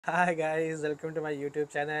Hi guys, welcome to my YouTube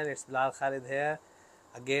channel. It's Bilal Khalid here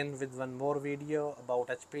again with one more video about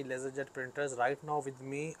HP LaserJet printers. Right now with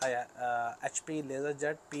me I HP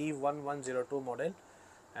LaserJet P1102 model,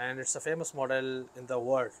 and it's a famous model in the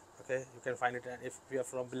world. Okay, you can find it if you are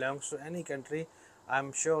from belongs to any country.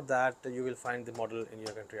 I'm sure that you will find the model in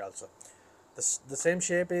your country also. The same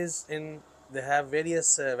shape is in. They have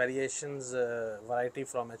various variations variety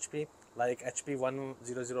from HP like HP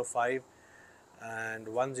 1005 and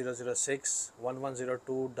 1006,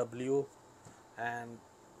 1102W, and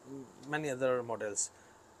many other models.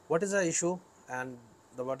 What is the issue and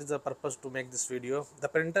what is the purpose to make this video? The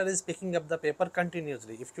printer is picking up the paper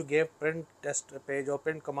continuously. If you gave print test page or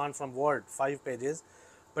print command from Word 5 pages,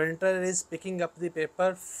 printer is picking up the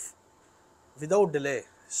paper without delay.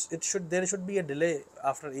 There should be a delay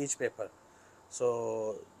after each paper.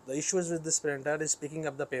 So the issues with this printer is picking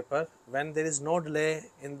up the paper. When there is no delay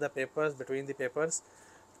in the papers, between the papers,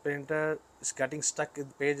 printer is getting stuck in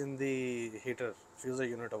the page in the heater fuser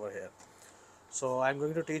unit over here. So I'm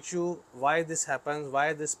going to teach you why this happens,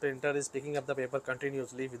 why this printer is picking up the paper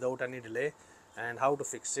continuously without any delay, and how to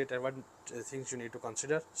fix it, and what things you need to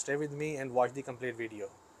consider. Stay with me and watch the complete video.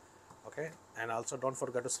 Okay, and also don't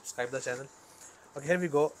forget to subscribe the channel. Okay, here we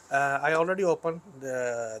go. I already opened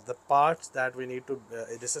the parts that we need to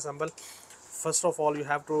disassemble. First of all, you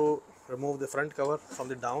have to remove the front cover from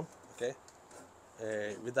the down. Okay,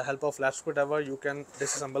 with the help of flat screwdriver you can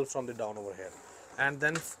disassemble from the down over here, and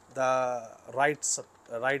then the right side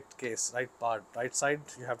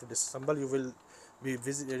you have to disassemble. You will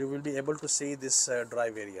be able to see this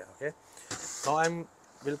drive area. Okay, now I'm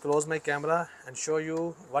will close my camera and show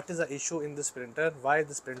you what is the issue in this printer, why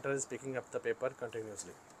this printer is picking up the paper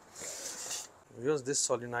continuously. Use this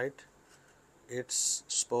solenoid. It's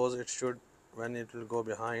suppose it should, when it will go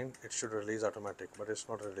behind, it should release automatic, but it's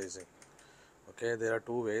not releasing. Okay, there are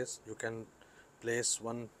two ways. You can place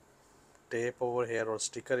one tape over here or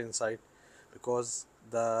sticker inside, because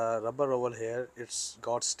the rubber over here, it's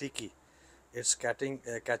got sticky. It's catching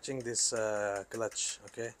this clutch.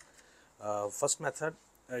 Okay, first method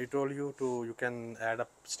I told you to, you can add a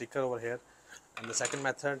sticker over here, and the second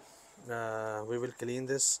method, we will clean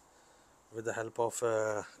this with the help of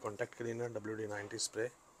contact cleaner WD-90 spray,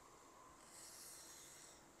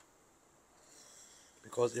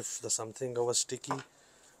 because if the something over sticky,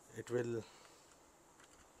 it will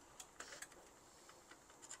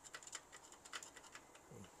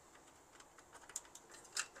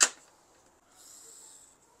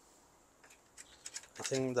I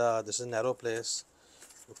think this is a narrow place,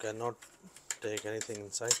 you cannot take anything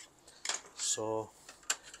inside. So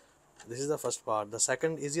this is the first part. The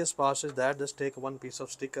second easiest part is that just take one piece of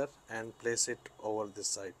sticker and place it over this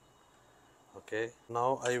side. Okay,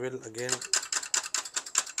 now I will again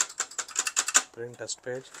print test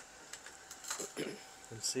page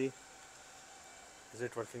and see is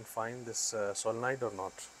it working fine, this solenoid, or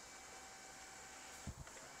not.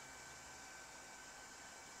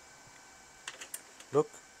 Look,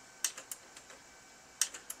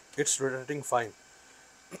 it's rotating fine.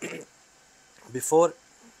 Before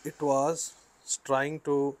it was trying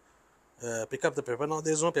to pick up the paper. Now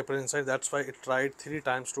there is no paper inside, that's why it tried 3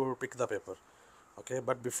 times to pick the paper. Okay,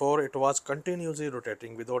 but before it was continuously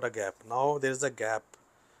rotating without a gap. Now there is a gap.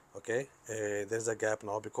 Okay, there is a gap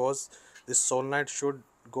now, because this solenoid should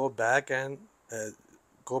go back and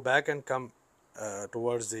come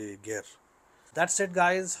towards the gear. That's it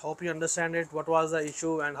guys, hope you understand it, what was the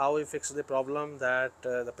issue and how we fixed the problem that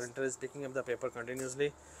the printer is picking up the paper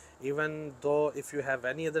continuously. Even though if you have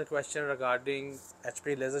any other question regarding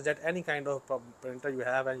HP LaserJet, any kind of printer you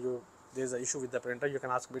have, and there's an issue with the printer, you can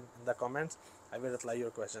ask me in the comments. I will reply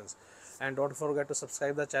your questions. And don't forget to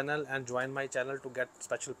subscribe the channel and join my channel to get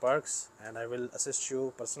special perks, and I will assist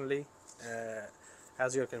you personally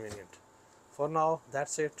as you're convenient. For now,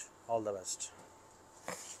 that's it. All the best.